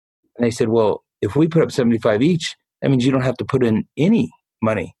And they said, well, if we put up 75 each, that means you don't have to put in any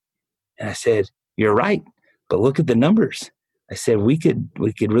money. And I said, you're right, but look at the numbers. I said, we could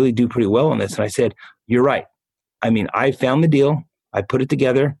really do pretty well on this. And I said, you're right. I mean, I found the deal. I put it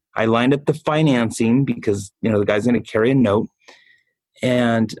together. I lined up the financing because, the guy's going to carry a note.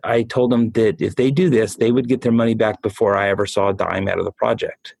 And I told them that if they do this, they would get their money back before I ever saw a dime out of the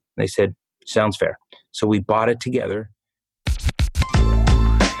project. And they said, sounds fair. So we bought it together.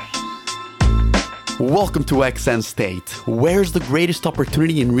 Welcome to XN State. Where's the greatest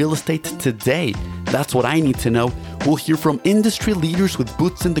opportunity in real estate today? That's what I need to know. We'll hear from industry leaders with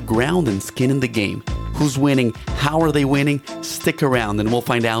boots in the ground and skin in the game. Who's winning? How are they winning? Stick around and we'll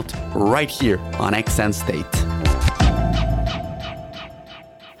find out right here on XN State.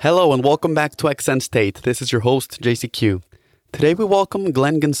 Hello and welcome back to XN State. This is your host, JCQ. Today we welcome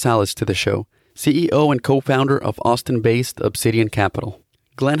Glenn Gonzalez to the show, CEO and co-founder of Austin-based Obsidian Capital.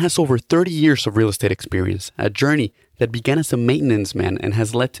 Glenn has over 30 years of real estate experience, a journey that began as a maintenance man and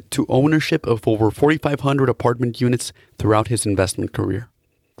has led to ownership of over 4,500 apartment units throughout his investment career.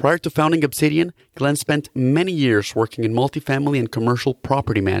 Prior to founding Obsidian, Glenn spent many years working in multifamily and commercial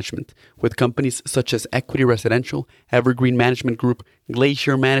property management with companies such as Equity Residential, Evergreen Management Group,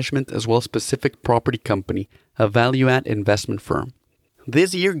 Glacier Management, as well as Pacific Property Company, a value-add investment firm.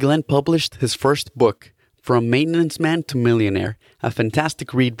 This year, Glenn published his first book, From Maintenance Man to Millionaire, a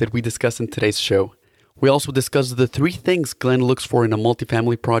fantastic read that we discuss in today's show. We also discuss the 3 things Glenn looks for in a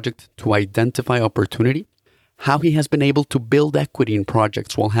multifamily project to identify opportunity, how he has been able to build equity in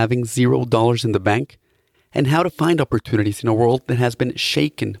projects while having $0 in the bank, and how to find opportunities in a world that has been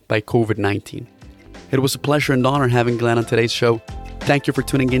shaken by COVID-19. It was a pleasure and honor having Glenn on today's show. Thank you for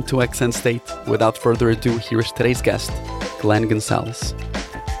tuning in to XN State. Without further ado, here is today's guest, Glenn Gonzalez.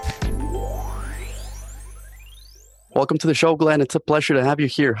 Welcome to the show, Glenn. It's a pleasure to have you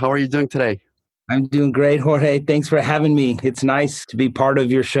here. How are you doing today? I'm doing great, Jorge. Thanks for having me. It's nice to be part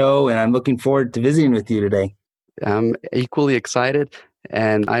of your show, and I'm looking forward to visiting with you today. I'm equally excited,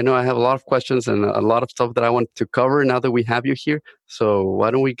 and I know I have a lot of questions and a lot of stuff that I want to cover now that we have you here. So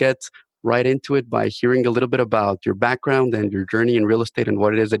why don't we get right into it by hearing a little bit about your background and your journey in real estate and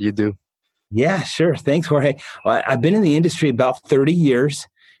what it is that you do? Yeah, sure. Thanks, Jorge. Well, I've been in the industry about 30 years,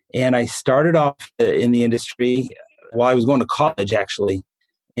 and I started off in the industry while I was going to college, actually.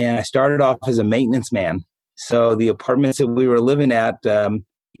 And I started off as a maintenance man. So the apartments that we were living at,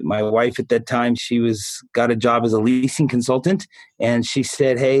 my wife at that time, she got a job as a leasing consultant. And she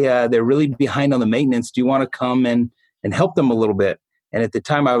said, hey, they're really behind on the maintenance. Do you want to come and help them a little bit? And at the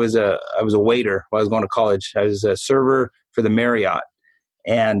time I was a waiter while I was going to college. I was a server for the Marriott.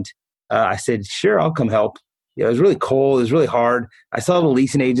 And I said, sure, I'll come help. It was really cold. It was really hard. I saw the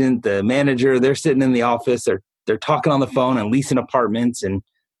leasing agent, the manager, they're sitting in the office. They're talking on the phone and leasing apartments and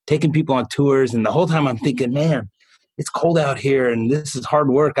taking people on tours. And the whole time I'm thinking, man, it's cold out here and this is hard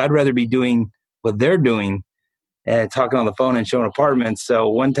work. I'd rather be doing what they're doing and talking on the phone and showing apartments. So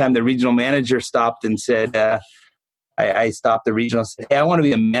one time the regional manager stopped and said, I stopped the regional and said, hey, I want to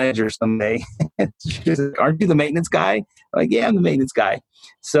be a manager someday. She said, aren't you the maintenance guy? I'm like, yeah, I'm the maintenance guy.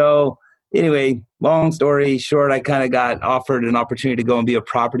 So anyway, long story short, I kind of got offered an opportunity to go and be a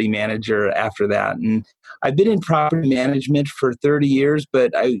property manager after that. And I've been in property management for 30 years,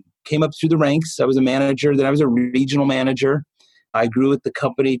 but I came up through the ranks. I was a manager, then I was a regional manager. I grew with the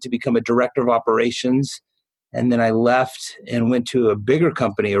company to become a director of operations. And then I left and went to a bigger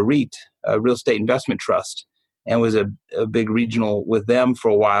company, a REIT, a real estate investment trust, and was a big regional with them for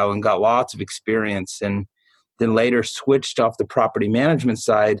a while and got lots of experience. And then later switched off the property management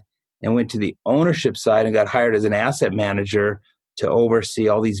side and went to the ownership side and got hired as an asset manager to oversee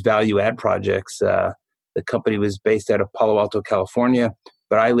all these value add projects. The company was based out of Palo Alto, California,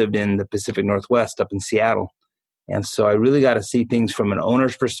 but I lived in the Pacific Northwest up in Seattle. And so I really got to see things from an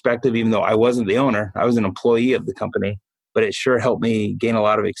owner's perspective, even though I wasn't the owner. I was an employee of the company, but it sure helped me gain a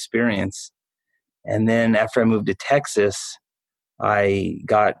lot of experience. And then after I moved to Texas, I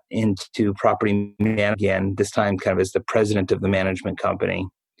got into property management again, this time kind of as the president of the management company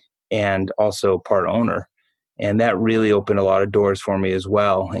and also part owner. And that really opened a lot of doors for me as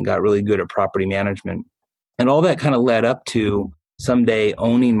well and got really good at property management. And all that kind of led up to someday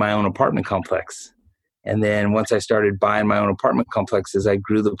owning my own apartment complex. And then once I started buying my own apartment complexes, I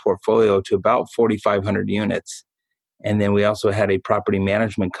grew the portfolio to about 4,500 units. And then we also had a property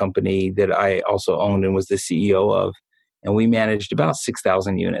management company that I also owned and was the CEO of. And we managed about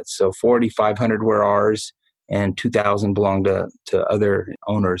 6,000 units. So 4,500 were ours and 2,000 belonged to other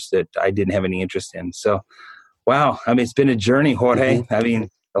owners that I didn't have any interest in. So, wow. I mean, it's been a journey, Jorge. Mm-hmm. I mean,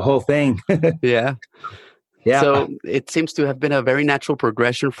 the whole thing. Yeah. Yeah. So it seems to have been a very natural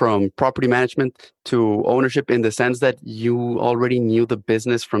progression from property management to ownership in the sense that you already knew the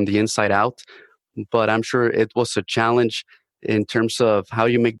business from the inside out. But I'm sure it was a challenge in terms of how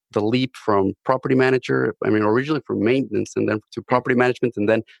you make the leap from property manager, I mean, originally from maintenance and then to property management and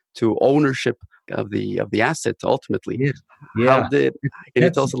then to ownership of the assets ultimately. Yeah. How Yeah. did, can you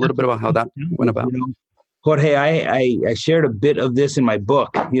tell us a little bit about how that went about? Jorge, I shared a bit of this in my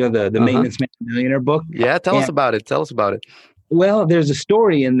book, the Uh-huh. Maintenance Man Millionaire book. Yeah, tell us And about it. Tell us about it. well, there's a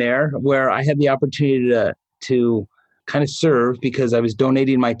story in there where I had the opportunity to kind of serve because I was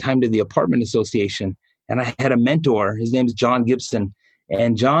donating my time to the apartment association. And I had a mentor. His name's John Gibson.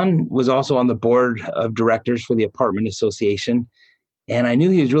 And John was also on the board of directors for the apartment association. And I knew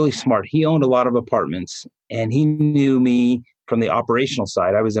he was really smart. He owned a lot of apartments and he knew me from the operational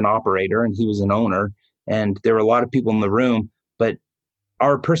side. I was an operator and he was an owner. And there were a lot of people in the room, but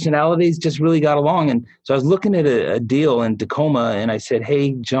our personalities just really got along. And so I was looking at a deal in Tacoma and I said,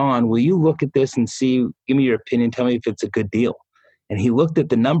 "Hey, John, will you look at this and see, give me your opinion, tell me if it's a good deal." And he looked at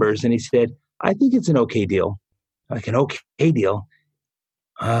the numbers and he said, "I think it's an okay deal." Like, an okay deal?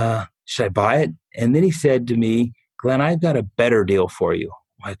 Should I buy it? And then he said to me, "Glenn, I've got a better deal for you."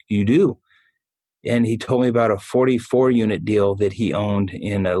 I'm like, "You do?" And he told me about a 44 unit deal that he owned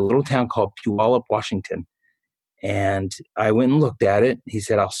in a little town called Puyallup, Washington. And I went and looked at it. He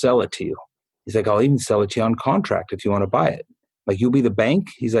said, "I'll sell it to you." He's like, "I'll even sell it to you on contract if you want to buy it." Like, "You'll be the bank?"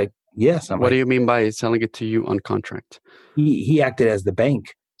 He's like, "Yes." I'm What do like, you mean by selling it to you on contract? he acted as the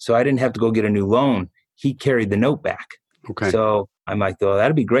bank. So I didn't have to go get a new loan. He carried the note back. Okay. So I'm like, "Oh,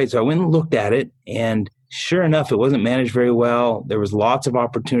 that'd be great." So I went and looked at it. And sure enough, it wasn't managed very well. There was lots of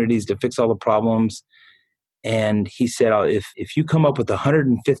opportunities to fix all the problems. And he said, if you come up with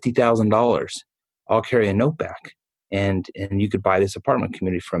 $150,000, I'll carry a note back and you could buy this apartment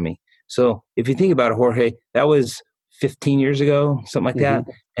community from me. So if you think about it, Jorge, that was 15 years ago, something like that.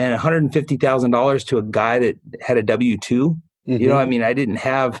 And $150,000 to a guy that had a W-2, I mean, I didn't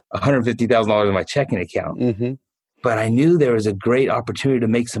have $150,000 in my checking account, but I knew there was a great opportunity to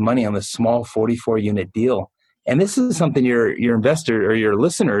make some money on this small 44 unit deal. And this is something your investor or your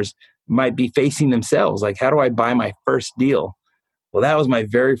listeners might be facing themselves. Like, how do I buy my first deal? Well, that was my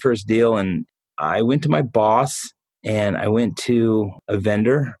very first deal. And I went to my boss and I went to a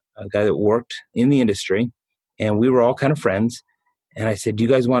vendor, a guy that worked in the industry, and we were all kind of friends. And I said, "Do you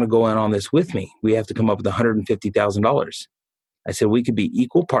guys want to go in on this with me? We have to come up with $150,000. I said, "We could be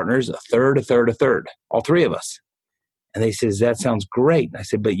equal partners, a third, a third, a third, all three of us." And they said, "That sounds great." I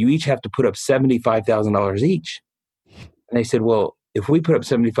said, "But you each have to put up $75,000 each." And they said, "Well, if we put up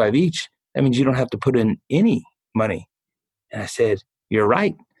 75 each, that means you don't have to put in any money." And I said, "You're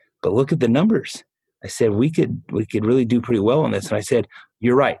right, but look at the numbers." I said, we could really do pretty well on this." And I said,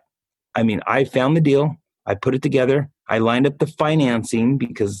 "You're right. I mean, I found the deal. I put it together. I lined up the financing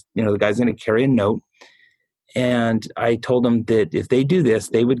because, the guy's going to carry a note. And I told them that if they do this,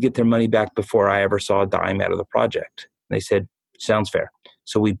 they would get their money back before I ever saw a dime out of the project." And they said, "Sounds fair."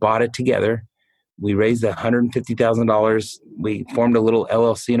 So we bought it together. We raised $150,000. We formed a little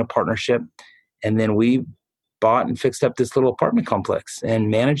LLC in a partnership. And then we bought and fixed up this little apartment complex and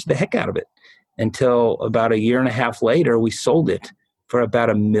managed the heck out of it until about a year and a half later, we sold it for about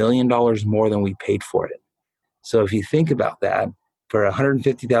 $1 million more than we paid for it. So if you think about that, for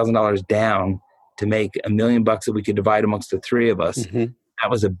 $150,000 down to make $1 million that we could divide amongst the three of us, that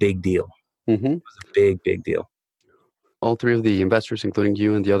was a big deal. It was a big, big deal. All three of the investors, including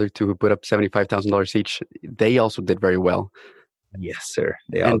you and the other two who put up $75,000 each, they also did very well. Yes, sir.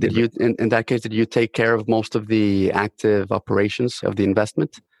 They And all did you, in that case, did you take care of most of the active operations of the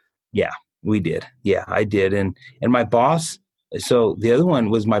investment? Yeah, we did. Yeah, I did. And my boss, so the other one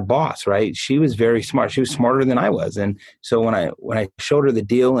was my boss, right? She was very smart. She was smarter than I was. And so when I showed her the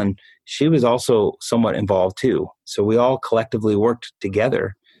deal, and she was also somewhat involved too. So we all collectively worked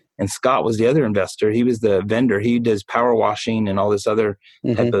together. And Scott was the other investor. He was the vendor. He does power washing and all this other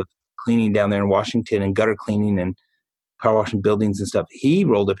type of cleaning down there in Washington, and gutter cleaning and power washing buildings and stuff. He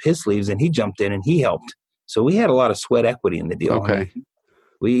rolled up his sleeves and he jumped in and he helped. So we had a lot of sweat equity in the deal. Okay.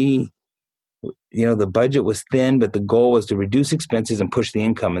 We, the budget was thin, but the goal was to reduce expenses and push the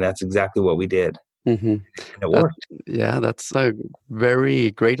income. And that's exactly what we did. And it worked. That's a very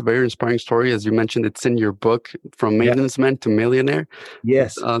great, very inspiring story. As you mentioned, it's in your book, From Maintenance Man to Millionaire.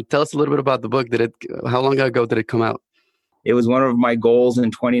 Yes. Tell us a little bit about the book. How long ago did it come out? It was one of my goals in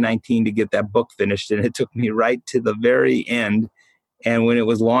 2019 to get that book finished. And it took me right to the very end. And when it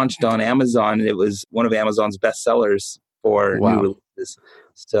was launched on Amazon, it was one of Amazon's bestsellers for new releases.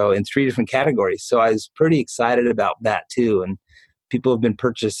 So in 3 different categories. So I was pretty excited about that too. And people have been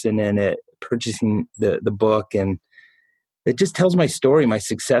purchasing it purchasing the book, and it just tells my story, my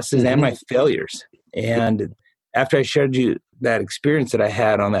successes and my failures. And after I shared you that experience that I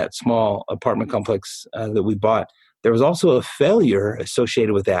had on that small apartment complex that we bought, there was also a failure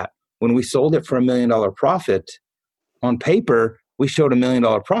associated with that. When we sold it for $1 million profit, on paper, we showed $1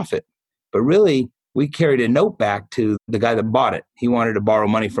 million profit. But really, we carried a note back to the guy that bought it. He wanted to borrow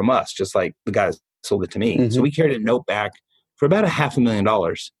money from us, just like the guy that sold it to me. So we carried a note back for about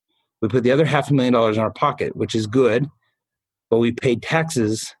 $500,000. We put the other $500,000 in our pocket, which is good, but we paid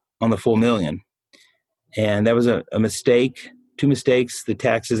taxes on the full $1 million. And that was a mistake, 2 mistakes, the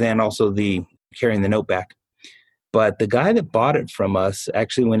taxes and also the carrying the note back. But the guy that bought it from us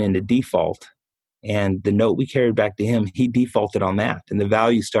actually went into default. And the note we carried back to him, he defaulted on that. And the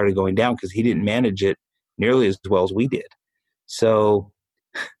value started going down because he didn't manage it nearly as well as we did. So,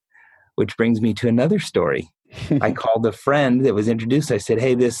 which brings me to another story. I called a friend that was introduced. I said,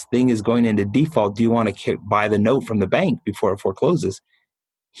 hey, this thing is going into default. Do you want to buy the note from the bank before it forecloses?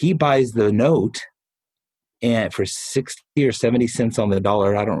 He buys the note and for 60 or 70 cents on the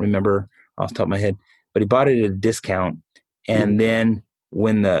dollar. I don't remember off the top of my head, but he bought it at a discount. And then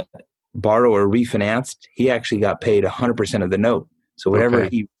when the borrower refinanced, he actually got paid 100% of the note. So whatever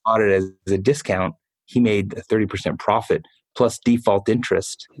he bought it as a discount, he made a 30% profit plus default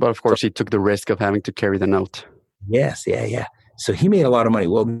interest. But of course, he took the risk of having to carry the note. Yes, yeah. So he made a lot of money.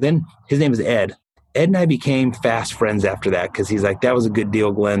 Well, then his name is Ed. Ed and I became fast friends after that because he's like, that was a good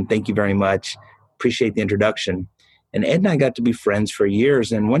deal, Glenn. Thank you very much. Appreciate the introduction. And Ed and I got to be friends for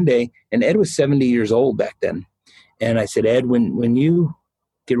years. And one day, and Ed was 70 years old back then. And I said, Ed, when you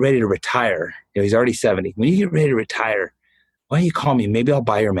get ready to retire, he's already 70. When you get ready to retire, why don't you call me? Maybe I'll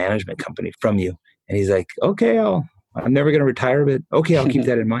buy your management company from you. And he's like, okay, I'm never going to retire, but okay, I'll keep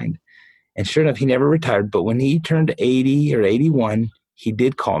that in mind. And sure enough, he never retired. But when he turned 80 or 81, he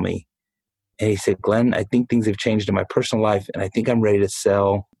did call me. And he said, Glenn, I think things have changed in my personal life, and I think I'm ready to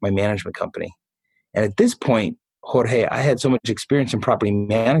sell my management company. And at this point, Jorge, I had so much experience in property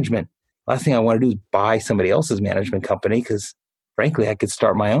management. Last thing I want to do is buy somebody else's management company because, frankly, I could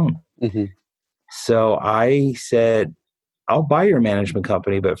start my own. So I said, I'll buy your management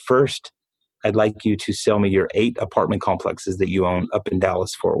company, but first, I'd like you to sell me your 8 apartment complexes that you own up in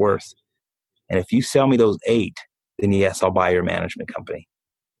Dallas, Fort Worth. And if you sell me those 8, then yes, I'll buy your management company.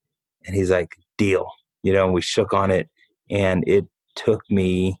 And he's like, deal. We shook on it. And it took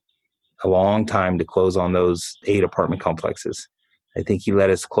me a long time to close on those 8 apartment complexes. I think he let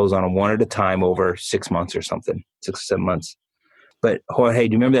us close on them one at a time over 6 months or something, 6 or 7 months. But Jorge,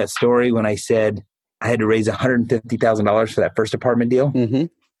 do you remember that story when I said I had to raise $150,000 for that first apartment deal?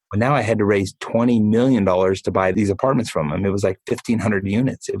 But now I had to raise $20 million to buy these apartments from him. It was like 1,500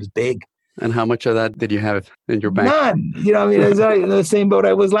 units. It was big. And how much of that did you have in your bank? None. It's in the same boat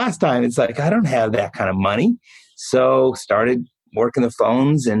I was last time. It's like, I don't have that kind of money. So started working the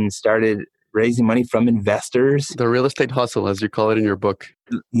phones and started raising money from investors. The real estate hustle, as you call it in your book.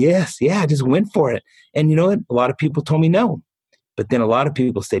 Yes. Yeah. I just went for it. And you know what? A lot of people told me no. But then a lot of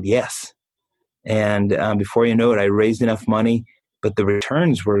people said yes. And before you know it, I raised enough money. But the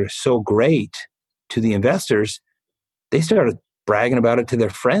returns were so great to the investors, they started bragging about it to their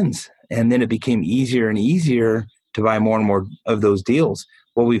friends. And then it became easier and easier to buy more and more of those deals.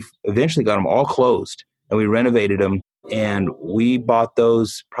 Well, we've eventually got them all closed and we renovated them. And we bought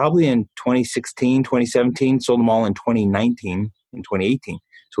those probably in 2016, 2017, sold them all in 2019 and 2018.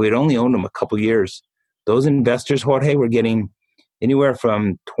 So we had only owned them a couple years. Those investors, Jorge, were getting anywhere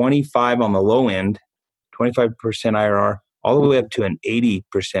from 25 on the low end, 25% IRR, all the way up to an 80%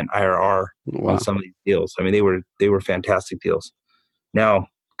 IRR on some of these deals. I mean, they were fantastic deals. Now, a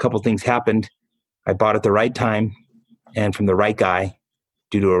couple things happened. I bought at the right time and from the right guy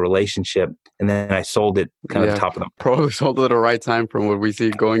due to a relationship. And then I sold it kind of top of the market. Probably sold it at the right time from what we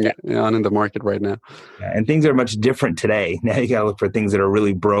see going on in the market right now. Yeah, and things are much different today. Now you got to look for things that are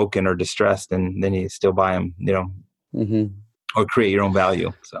really broken or distressed, and then you still buy them, or create your own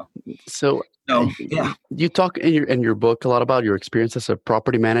value. So yeah. You talk in your book a lot about your experience as a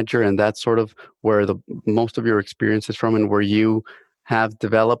property manager, and that's sort of where the most of your experience is from, and where you have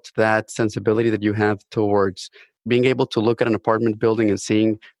developed that sensibility that you have towards being able to look at an apartment building and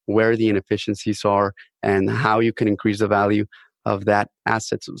seeing where the inefficiencies are and how you can increase the value of that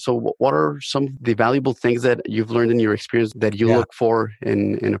asset. So what are some of the valuable things that you've learned in your experience that you look for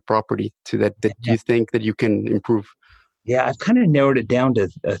in a property that you think that you can improve? Yeah, I've kind of narrowed it down to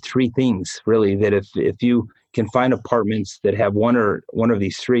 3 things, really, that if you can find apartments that have one of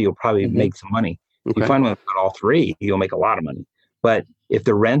these 3, you'll probably make some money. If you find one with all 3, you'll make a lot of money. But if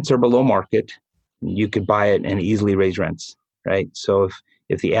the rents are below market, you could buy it and easily raise rents, right? So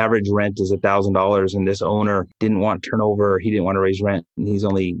if the average rent is $1,000 and this owner didn't want turnover, he didn't want to raise rent, and he's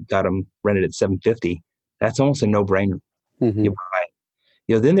only got them rented at $750, that's almost a no-brainer. Mm-hmm. You buy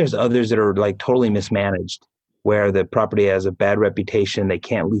it. Then there's others that are like totally mismanaged, where the property has a bad reputation. They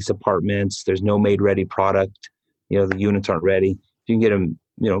can't lease apartments. There's no made-ready product. The units aren't ready. If you can get them,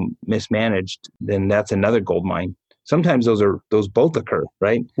 mismanaged, then that's another gold mine. Sometimes those both occur,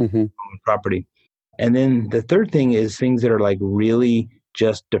 right? Mm-hmm. Property. And then the third thing is things that are like really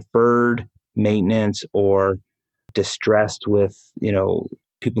just deferred maintenance or distressed with,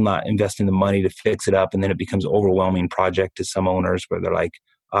 people not investing the money to fix it up. And then it becomes overwhelming project to some owners where they're like,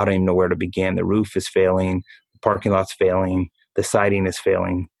 I don't even know where to begin. The roof is failing, the parking lot's failing, the siding is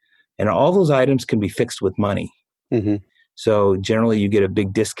failing. And all those items can be fixed with money. Mm-hmm. So generally you get a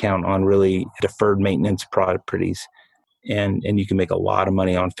big discount on really deferred maintenance properties. And you can make a lot of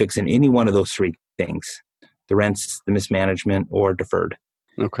money on fixing any one of those three things: the rents, the mismanagement, or deferred.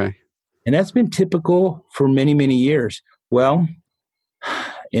 Okay. And that's been typical for many, many years. Well,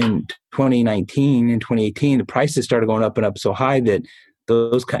 in 2019 and 2018, the prices started going up and up so high that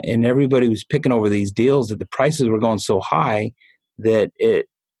and everybody was picking over these deals, that the prices were going so high that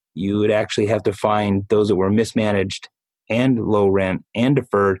you would actually have to find those that were mismanaged and low rent and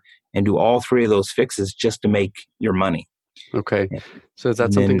deferred and do all three of those fixes just to make your money. Okay. So is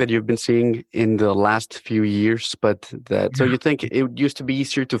that something that you've been seeing in the last few years? So you think it used to be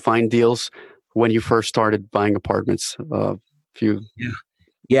easier to find deals when you first started buying apartments?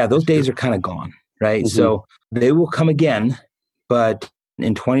 Yeah, those days are kind of gone, right? Mm-hmm. So they will come again, but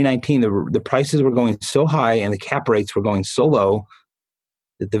in 2019, the prices were going so high and the cap rates were going so low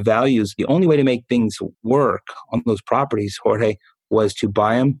that the only way to make things work on those properties, Jorge, was to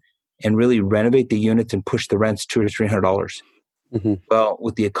buy them and really renovate the units and push the rents $200 to $300. Mm-hmm. Well,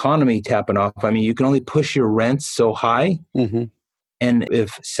 with the economy tapping off, you can only push your rents so high. Mm-hmm. And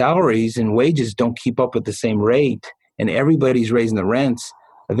if salaries and wages don't keep up at the same rate and everybody's raising the rents,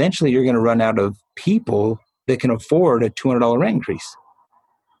 eventually you're going to run out of people that can afford a $200 rent increase.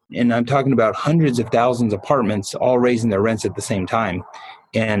 And I'm talking about hundreds of thousands of apartments all raising their rents at the same time.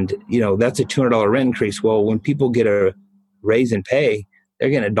 And, that's a $200 rent increase. Well, when people get a raise in pay, they're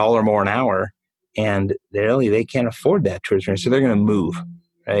getting $1 more an hour, and they can't afford that tuition, so they're going to move,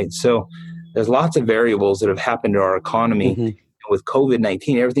 right? So there's lots of variables that have happened to our economy. Mm-hmm. With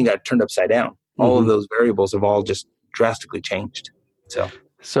COVID-19, everything got turned upside down. All of those variables have all just drastically changed.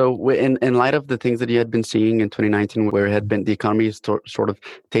 So in light of the things that you had been seeing in 2019, where the economy sort of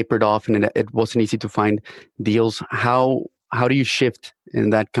tapered off and it wasn't easy to find deals, how do you shift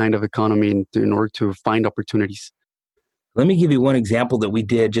in that kind of economy in order to find opportunities? Let me give you one example that we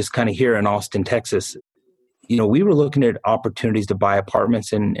did just kind of here in Austin, Texas. We were looking at opportunities to buy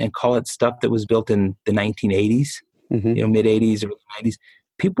apartments and call it stuff that was built in the 1980s, mm-hmm. mid 80s or 90s.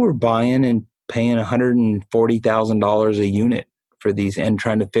 People were buying and paying $140,000 a unit for these and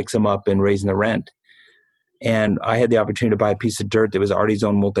trying to fix them up and raising the rent. And I had the opportunity to buy a piece of dirt that was already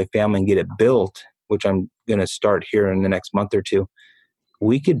zoned multifamily and get it built, which I'm going to start here in the next month or two.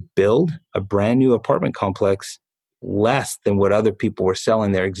 We could build a brand new apartment complex less than what other people were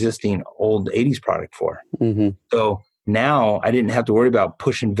selling their existing old 80s product for. Mm-hmm. So now I didn't have to worry about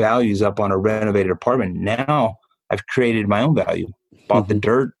pushing values up on a renovated apartment. Now I've created my own value, bought the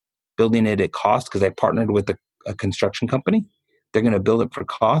dirt, building it at cost because I partnered with a construction company. They're going to build it for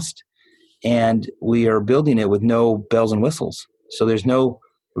cost. And we are building it with no bells and whistles. So there's no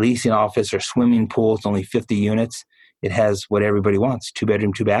leasing office or swimming pool. It's only 50 units. It has what everybody wants: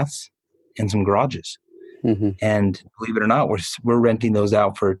 2-bedroom, 2 baths, and some garages. Mm-hmm. And believe it or not, we're renting those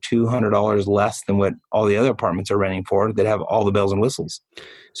out for $200 less than what all the other apartments are renting for that have all the bells and whistles.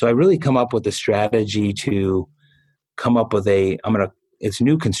 So I really come up with a strategy to come up with it's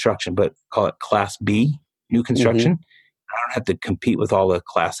new construction, but call it Class B new construction. Mm-hmm. I don't have to compete with all the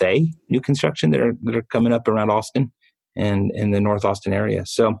Class A new construction that are coming up around Austin and in the North Austin area.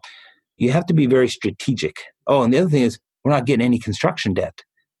 So you have to be very strategic. Oh, and the other thing is we're not getting any construction debt.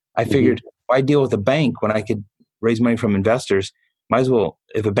 I figured, why deal with a bank when I could raise money from investors? Might as well,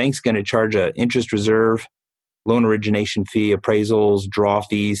 if a bank's going to charge an interest reserve, loan origination fee, appraisals, draw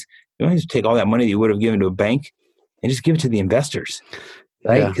fees, you might as well take all that money that you would have given to a bank and just give it to the investors,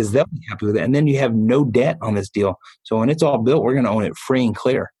 right? Because they'll be happy with it. And then you have no debt on this deal. So when it's all built, we're going to own it free and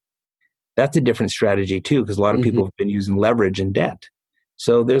clear. That's a different strategy too, because a lot of people have been using leverage and debt.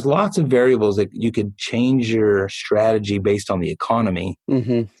 So there's lots of variables that you could change your strategy based on the economy,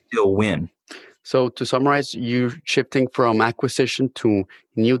 still win. So to summarize, you're shifting from acquisition to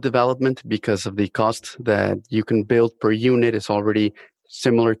new development because of the cost that you can build per unit is already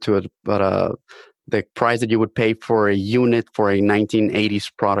similar to it, but the price that you would pay for a unit for a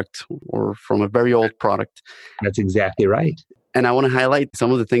 1980s product or from a very old product. That's exactly right. And I want to highlight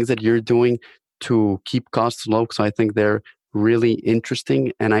some of the things that you're doing to keep costs low. So I think they're really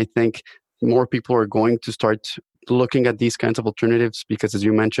interesting. And I think more people are going to start looking at these kinds of alternatives because, as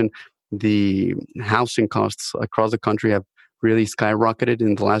you mentioned, the housing costs across the country have really skyrocketed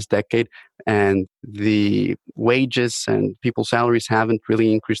in the last decade, and the wages and people's salaries haven't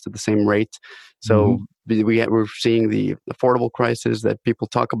really increased at the same rate. So we're seeing the affordable crisis that people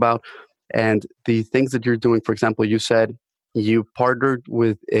talk about, and the things that you're doing. For example, you said you partnered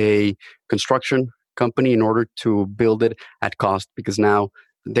with a construction company in order to build it at cost because now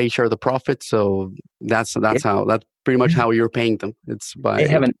they share the profit. So that's pretty much how you're paying them. It's by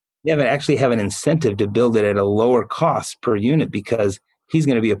they actually have an incentive to build it at a lower cost per unit because he's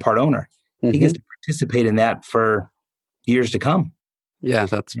going to be a part owner. He gets to participate in that for years to come. Yeah,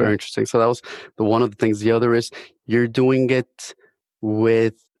 that's very interesting. So that was one of the things. The other is you're doing it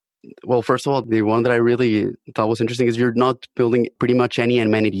with, well, first of all, the one that I really thought was interesting is you're not building pretty much any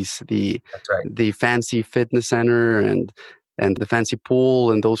amenities. That's right. The fancy fitness center and the fancy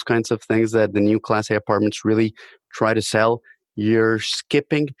pool and those kinds of things that the new Class A apartments really try to sell. You're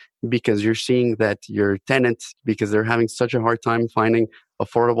skipping because you're seeing that your tenants, because they're having such a hard time finding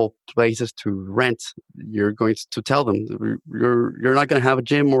affordable places to rent, you're going to tell them you're not going to have a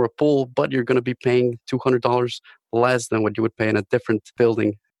gym or a pool, but you're going to be paying $200 less than what you would pay in a different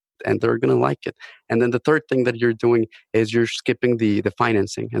building, and they're going to like it. And then the third thing that you're doing is you're skipping the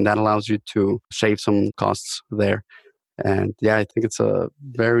financing, and that allows you to save some costs there. And yeah, I think it's a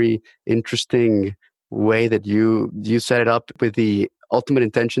very interesting way that you set it up with the ultimate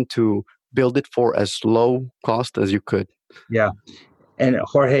intention to build it for as low cost as you could. Yeah. And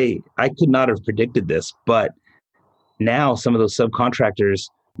Jorge, I could not have predicted this, but now some of those subcontractors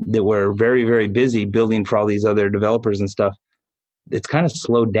that were very, very busy building for all these other developers and stuff, it's kind of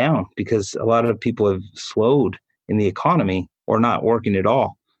slowed down because a lot of people have slowed in the economy or not working at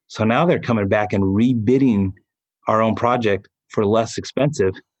all. So now they're coming back and rebidding our own project for less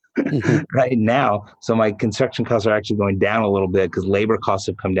expensive right now. So my construction costs are actually going down a little bit because labor costs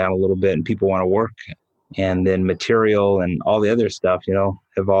have come down a little bit and people want to work. And then material and all the other stuff,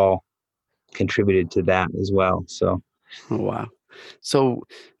 have all contributed to that as well. So, wow. So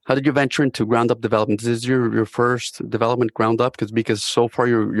how did you venture into ground up development? This is your first development ground up because so far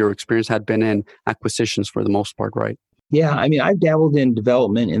your experience had been in acquisitions for the most part, right? Yeah. I mean, I've dabbled in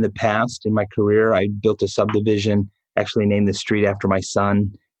development in the past in my career. I built a subdivision, actually named the street after my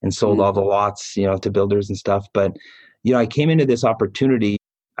son, and sold all the lots, to builders and stuff. But, I came into this opportunity.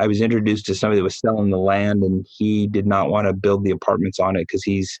 I was introduced to somebody that was selling the land, and he did not want to build the apartments on it because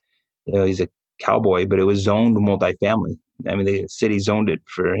he's a cowboy, but it was zoned multifamily. I mean, the city zoned it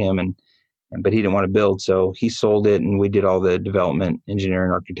for him, but he didn't want to build. So he sold it, and we did all the development,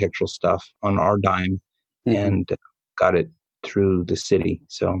 engineering, architectural stuff on our dime and got it through the city.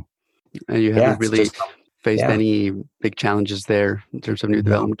 So, and you haven't really faced any big challenges there in terms of new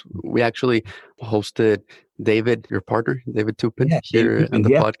development. We actually hosted David, your partner, David Tupin, here on the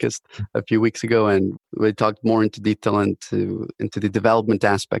podcast a few weeks ago, and we talked more into detail into the development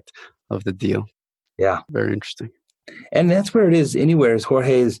aspect of the deal. Yeah. Very interesting. And that's where it is anywhere, is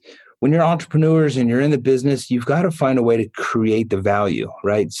Jorge, is when you're entrepreneurs and you're in the business, you've got to find a way to create the value,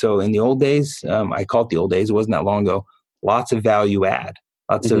 right? So in the old days, I call it the old days, it wasn't that long ago, lots of value add,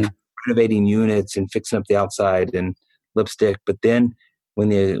 lots of renovating units and fixing up the outside and lipstick. But then when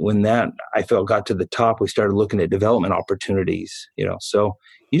that I felt got to the top, we started looking at development opportunities, so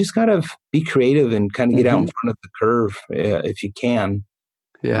you just got to be creative and kind of get out in front of the curve if you can.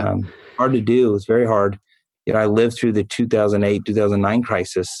 Yeah. Hard to do. It's very hard. I lived through the 2008, 2009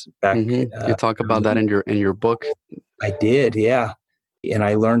 crisis back. You talk about that in your book. I did. Yeah. And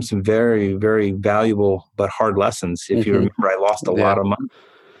I learned some very, very valuable but hard lessons. If you remember, I lost a lot of money.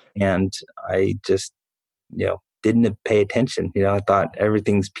 And I just, didn't pay attention. I thought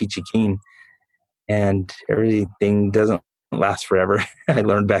everything's peachy keen, and everything doesn't last forever. I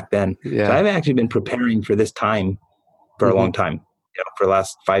learned back then. Yeah. So I've actually been preparing for this time for a long time. For the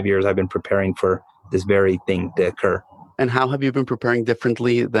last 5 years, I've been preparing for this very thing to occur. And how have you been preparing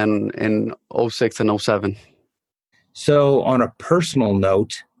differently than in 06 and 07? So on a personal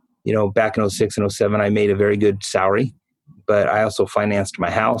note, back in 06 and 07, I made a very good salary, but I also financed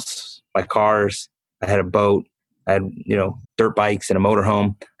my house, my cars. I had a boat. I had, dirt bikes and a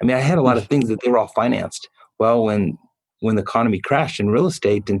motorhome. I mean, I had a lot of things that they were all financed. Well, when the economy crashed in real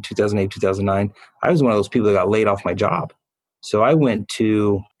estate in 2008, 2009, I was one of those people that got laid off my job. So I went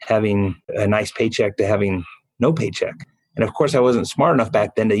to having a nice paycheck to having no paycheck. And of course, I wasn't smart enough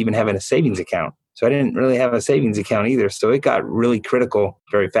back then to even have a savings account. So I didn't really have a savings account either. So it got really critical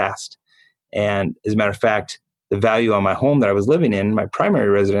very fast. And as a matter of fact, the value on my home that I was living in, my primary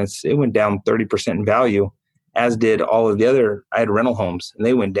residence, it went down 30% in value, as did all of the other, I had rental homes and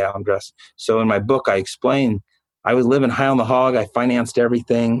they went down just. So in my book, I explained I was living high on the hog. I financed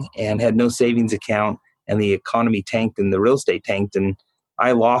everything and had no savings account, and the economy tanked and the real estate tanked. And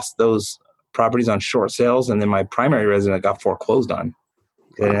I lost those properties on short sales. And then my primary residence got foreclosed on.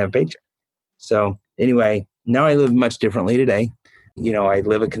 I didn't have a paycheck. So anyway, now I live much differently today. I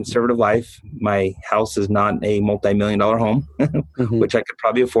live a conservative life. My house is not a multi-million-dollar home, which I could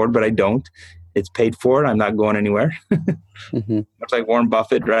probably afford, but I don't. It's paid for. I'm not going anywhere. Much like Warren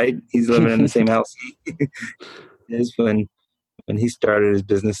Buffett, right? He's living in the same house he is when he started his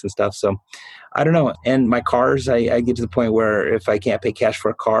business and stuff. So I don't know. And my cars, I get to the point where if I can't pay cash for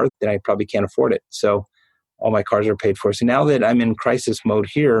a car, then I probably can't afford it. So all my cars are paid for. So now that I'm in crisis mode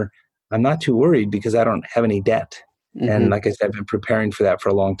here, I'm not too worried because I don't have any debt. And like I said, I've been preparing for that for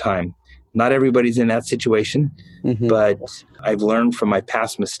a long time. Not everybody's in that situation, but I've learned from my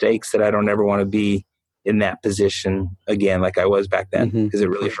past mistakes that I don't ever want to be in that position again like I was back then, because it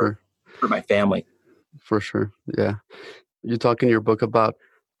really hurt my family. For sure. Yeah. You talk in your book about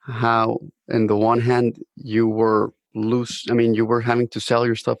how, on the one hand, you were you were having to sell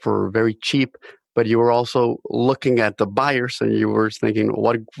your stuff for very cheap, but you were also looking at the buyers and you were thinking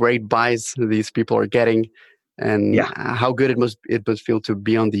what great buys these people are getting, and how good it must feel to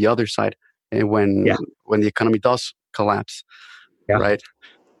be on the other side and when the economy does collapse. Right.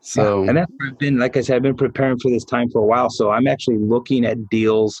 So and that's what I've been, like I said, I've been preparing for this time for a while. So I'm actually looking at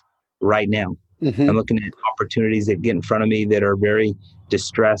deals right now. I'm looking at opportunities that get in front of me that are very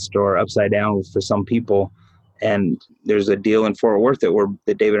distressed or upside down for some people. And there's a deal in Fort Worth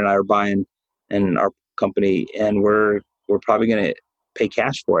that David and I are buying in our company, and we're probably going to pay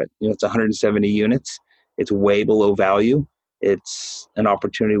cash for it. It's 170 units. It's way below value. It's an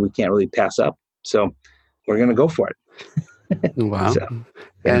opportunity we can't really pass up. So we're going to go for it. Wow.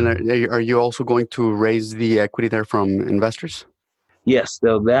 And are you also going to raise the equity there from investors? Yes,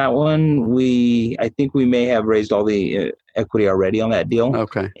 so that one, I think we may have raised all the equity already on that deal.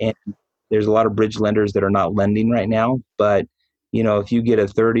 Okay. And there's a lot of bridge lenders that are not lending right now, but if you get a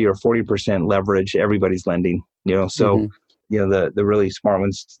 30 or 40% leverage, everybody's lending. So the really smart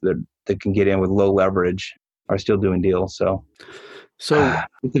ones that can get in with low leverage are still doing deals. So it's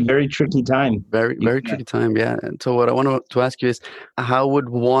a very tricky time. Very, very tricky time. Yeah. And so what I want to ask you is, how would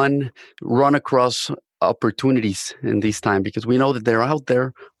one run across opportunities in this time? Because we know that they're out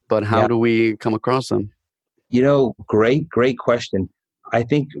there, but how do we come across them? Great question. I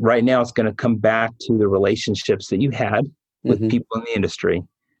think right now it's going to come back to the relationships that you had with people in the industry.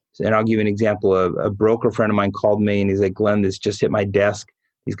 And I'll give you an example. A broker friend of mine called me and he's like, Glenn, this just hit my desk.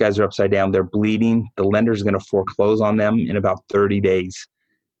 These guys are upside down. They're bleeding. The lender's going to foreclose on them in about 30 days.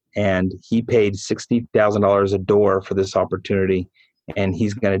 And he paid $60,000 a door for this opportunity. And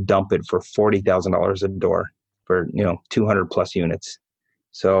he's going to dump it for $40,000 a door for, 200 plus units.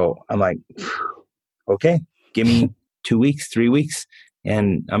 So I'm like, okay, give me 2 weeks, 3 weeks,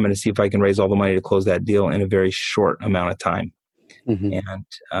 and I'm going to see if I can raise all the money to close that deal in a very short amount of time. And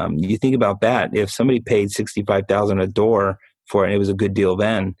you think about that. If somebody paid $65,000 a door for it, and it was a good deal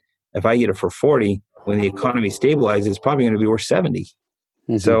then, if I get it for 40, when the economy stabilizes, it's probably going to be worth 70.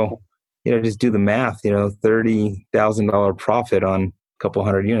 So, just do the math, $30,000 profit on a couple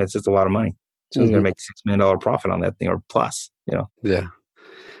hundred units. It's a lot of money. So he's going to make $6 million profit on that thing, or plus, Yeah.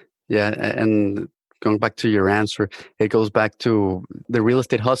 Yeah. And going back to your answer, it goes back to the real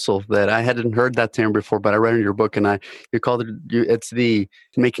estate hustle that I hadn't heard that term before, but I read in your book and you called it, it's the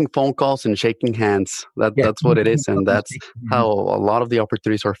making phone calls and shaking hands. That's what it is. And that's how a lot of the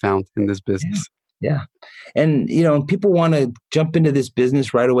opportunities are found in this business. Yeah. And, people want to jump into this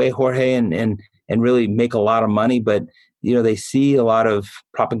business right away, Jorge, and really make a lot of money. But, they see a lot of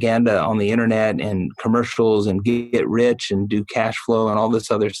propaganda on the internet and commercials and get rich and do cash flow and all this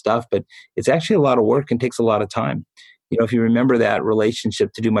other stuff. But it's actually a lot of work and takes a lot of time. If you remember that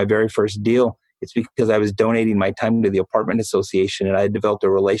relationship to do my very first deal, it's because I was donating my time to the apartment association, and I had developed a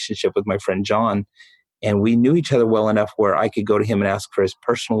relationship with my friend John. And we knew each other well enough where I could go to him and ask for his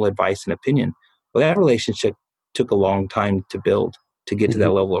personal advice and opinion. Well, that relationship took a long time to build to get to that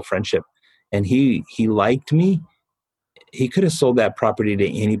level of friendship. And he liked me. He could have sold that property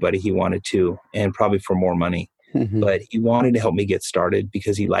to anybody he wanted to, and probably for more money. But he wanted to help me get started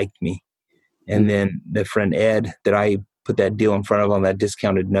because he liked me. And then the friend Ed that I put that deal in front of on that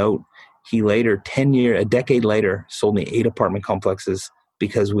discounted note, he later, a decade later, sold me 8 apartment complexes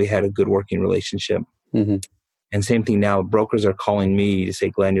because we had a good working relationship. And same thing now, brokers are calling me to say,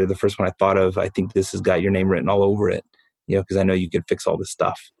 Glenn, you're the first one I thought of. I think this has got your name written all over it, because I know you could fix all this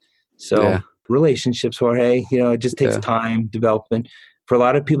stuff. So relationships, Jorge, it just takes time, development. For a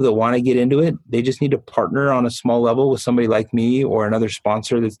lot of people that want to get into it, they just need to partner on a small level with somebody like me or another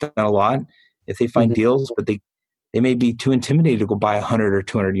sponsor that's done a lot. If they find deals, but they may be too intimidated to go buy 100 or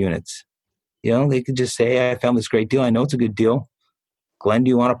 200 units. They could just say, hey, I found this great deal. I know it's a good deal. Glenn, do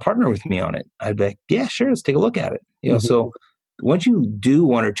you want to partner with me on it? I'd be like, yeah, sure. Let's take a look at it. So once you do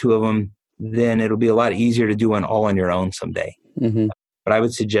one or two of them, then it'll be a lot easier to do one all on your own someday. But I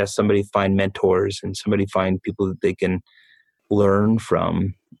would suggest somebody find mentors and somebody find people that they can learn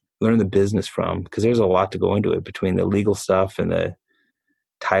the business from, because there's a lot to go into it between the legal stuff and the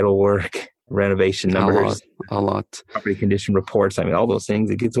title work, renovation numbers, a lot, property condition reports. I mean, all those things,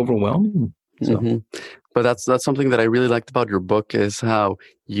 it gets overwhelming. So. But that's something that I really liked about your book, is how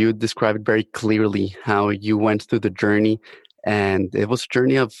you describe it very clearly, how you went through the journey, and it was a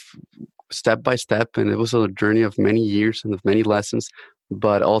journey of step by step, and it was a journey of many years and of many lessons.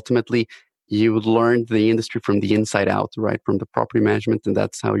 But ultimately, you learned the industry from the inside out, right? From the property management, and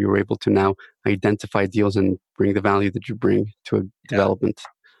that's how you were able to now identify deals and bring the value that you bring to a development.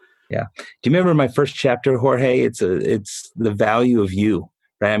 Yeah. Do you remember my first chapter, Jorge? It's the value of you,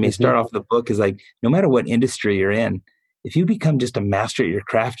 right? I mean, start off the book is like, no matter what industry you're in, if you become just a master at your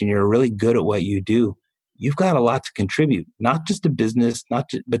craft and you're really good at what you do, you've got a lot to contribute, not just to business,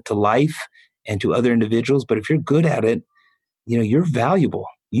 but to life and to other individuals. But if you're good at it, you're valuable.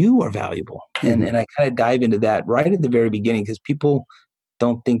 You are valuable. And I kind of dive into that right at the very beginning, because people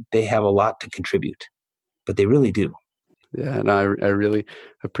don't think they have a lot to contribute, but they really do. Yeah, and I really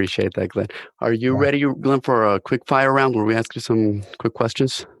appreciate that, Glenn. Are you ready, Glenn, for a quick fire round where we ask you some quick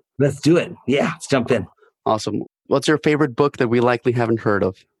questions? Let's do it. Yeah, let's jump in. Awesome. What's your favorite book that we likely haven't heard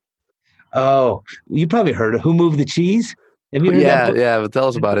of? Oh, you probably heard of Who Moved the Cheese? Have you heard that book? Yeah, but tell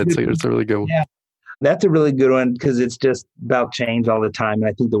us about it. It's a really good one. Yeah, that's a really good one, because it's just about change all the time. And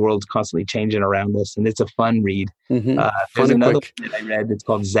I think the world's constantly changing around us, and it's a fun read. There's another one that I read that's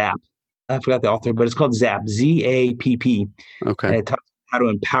called Zap. I forgot the author, but it's called Zap, Z-A-P-P. Okay. And it talks about how to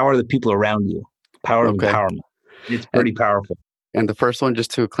empower the people around you. Power of empowerment. It's pretty powerful. And the first one,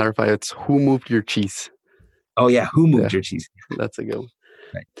 just to clarify, it's Who Moved Your Cheese? Oh, yeah. Who moved your cheese? That's a good one.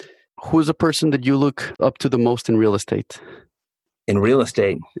 Right. Who's a person that you look up to the most in real estate? In real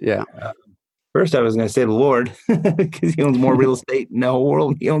estate? Yeah. First, I was going to say the Lord, because he owns more real estate in the whole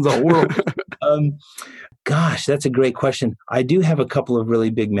world. He owns the whole world. Gosh, that's a great question. I do have a couple of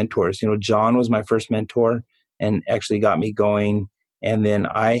really big mentors. John was my first mentor and actually got me going. And then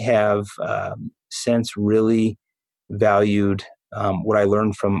I have since really valued what I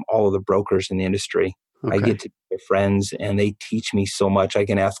learned from all of the brokers in the industry. Okay. I get to be their friends, and they teach me so much. I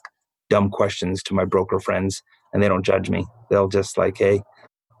can ask dumb questions to my broker friends, and they don't judge me. They'll just like, hey,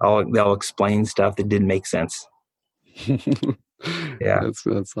 they'll explain stuff that didn't make sense. Yeah.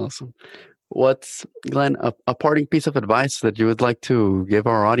 That's awesome. What's, Glenn, a parting piece of advice that you would like to give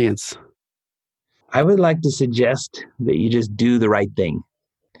our audience? I would like to suggest that you just do the right thing.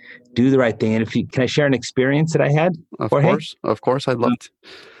 Do the right thing. And can I share an experience that I had? Of course, I'd love to.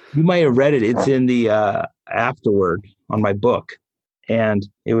 You might have read it. It's in the afterword on my book. And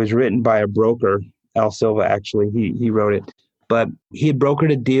it was written by a broker, Al Silva, actually. He wrote it. But he had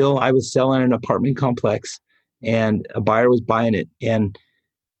brokered a deal. I was selling an apartment complex, and a buyer was buying it. And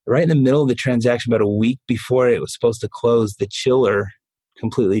right in the middle of the transaction, about a week before it was supposed to close, the chiller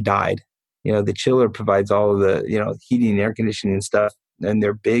completely died. The chiller provides all of the, heating and air conditioning and stuff, and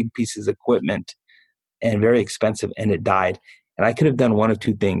they're big pieces of equipment and very expensive, and it died. And I could have done one of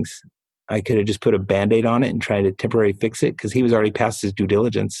two things. I could have just put a Band-Aid on it and tried to temporarily fix it, because he was already past his due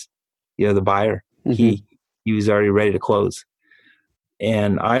diligence. The buyer, he was already ready to close.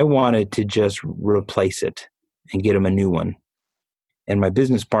 And I wanted to just replace it and get him a new one. And my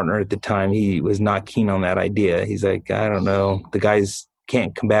business partner at the time, he was not keen on that idea. He's like, I don't know. The guys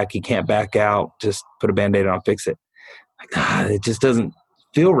can't come back. He can't back out. Just put a Band-Aid on, fix it. It just doesn't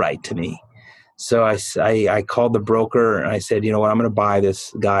feel right to me. So I called the broker and I said, you know what? I'm going to buy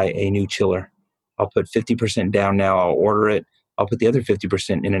this guy a new chiller. I'll put 50% down now. I'll order it. I'll put the other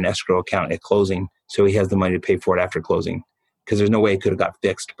 50% in an escrow account at closing, so he has the money to pay for it after closing, because there's no way it could have got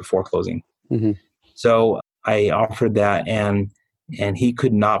fixed before closing. So I offered that, and he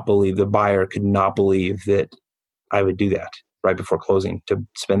could not believe, the buyer could not believe that I would do that right before closing, to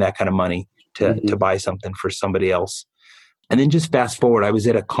spend that kind of money to buy something for somebody else. And then just fast forward, I was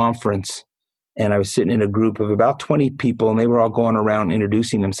at a conference, and I was sitting in a group of about 20 people, and they were all going around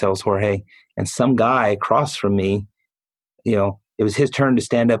introducing themselves, Jorge. And some guy across from me, it was his turn to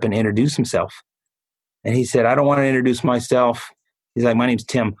stand up and introduce himself. And he said, I don't want to introduce myself. He's like, my name's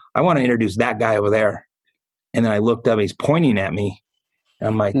Tim. I want to introduce that guy over there. And then I looked up, he's pointing at me. And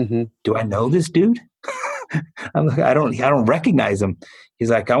I'm like, do I know this dude? I'm like, I don't recognize him. He's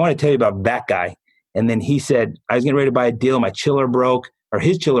like, I want to tell you about that guy. And then he said, I was getting ready to buy a deal. My chiller broke, or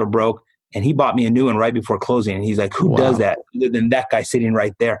his chiller broke. And he bought me a new one right before closing. And he's like, who does that other than that guy sitting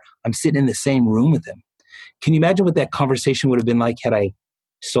right there? I'm sitting in the same room with him. Can you imagine what that conversation would have been like had I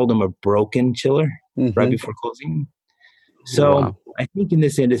sold him a broken chiller right before closing? So I think in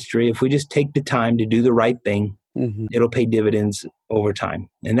this industry, if we just take the time to do the right thing, it'll pay dividends over time.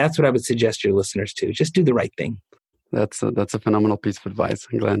 And that's what I would suggest your listeners to. Just do the right thing. That's a phenomenal piece of advice,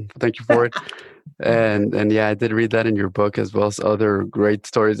 Glenn. Thank you for it. And yeah, I did read that in your book as well as other great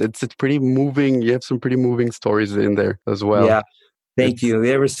stories. It's pretty moving. You have some pretty moving stories in there as well. Yeah. Thank you.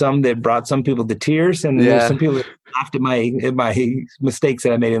 There were some that brought some people to tears, and there were some people that laughed at my mistakes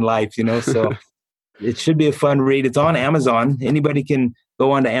that I made in life, so it should be a fun read. It's on Amazon. Anybody can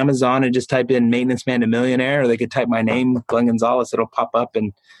go onto Amazon and just type in Maintenance Man to Millionaire, or they could type my name, Glenn Gonzalez. It'll pop up.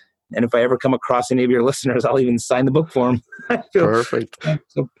 And if I ever come across any of your listeners, I'll even sign the book for them. I feel perfect.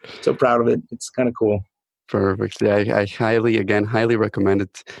 So proud of it. It's kind of cool. Perfect. Yeah, I highly recommend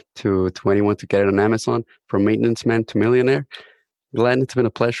it to anyone to get it on Amazon, From Maintenance Man to Millionaire. Glenn, it's been a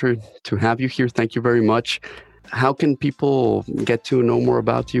pleasure to have you here. Thank you very much. How can people get to know more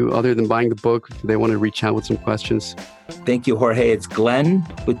about you other than buying the book? If they want to reach out with some questions. Thank you, Jorge. It's Glenn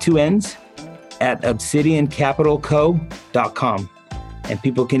with 2 N's at obsidiancapitalco.com. And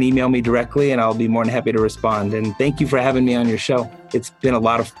people can email me directly and I'll be more than happy to respond. And thank you for having me on your show. It's been a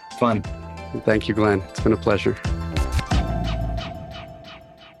lot of fun. Thank you, Glenn. It's been a pleasure.